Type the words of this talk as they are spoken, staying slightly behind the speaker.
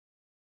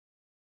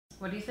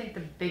What do you think the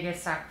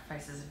biggest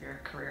sacrifices of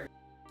your career?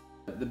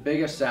 The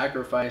biggest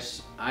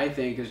sacrifice, I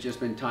think, has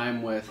just been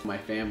time with my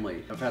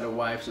family. I've had a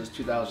wife since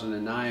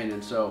 2009,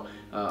 and so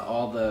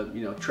all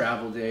the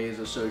travel days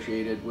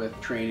associated with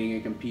training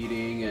and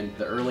competing, and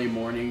the early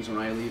mornings when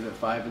I leave at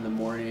 5 in the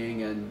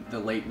morning, and the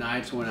late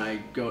nights when I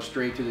go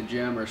straight to the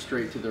gym or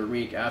straight to the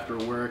rink after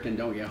work and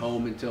don't get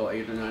home until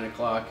 8 or 9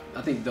 o'clock.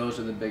 I think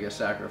those are the biggest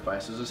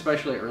sacrifices,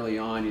 especially early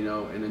on,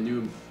 in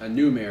a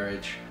new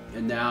marriage.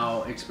 And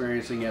now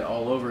experiencing it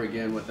all over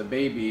again with a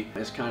baby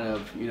is kind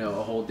of, a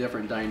whole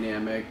different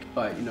dynamic.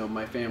 But,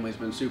 my family's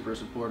been super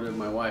supportive.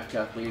 My wife,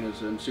 Kathleen,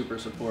 has been super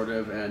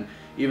supportive. And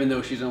even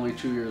though she's only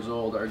 2 years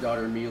old, our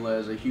daughter, Mila,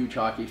 is a huge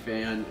hockey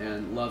fan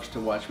and loves to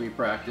watch me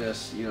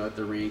practice, at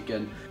the rink.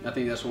 And I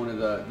think that's one of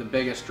the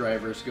biggest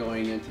drivers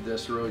going into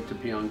this road to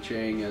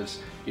PyeongChang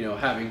is,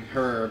 having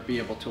her be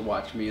able to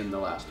watch me in the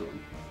last one.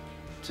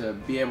 To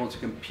be able to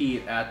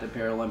compete at the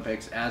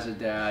Paralympics as a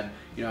dad,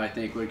 I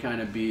think would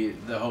kind of be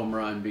the home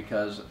run,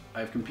 because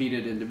I've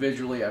competed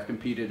individually, I've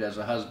competed as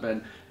a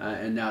husband,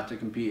 and now to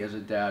compete as a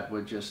dad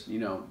would just,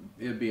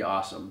 it'd be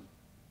awesome.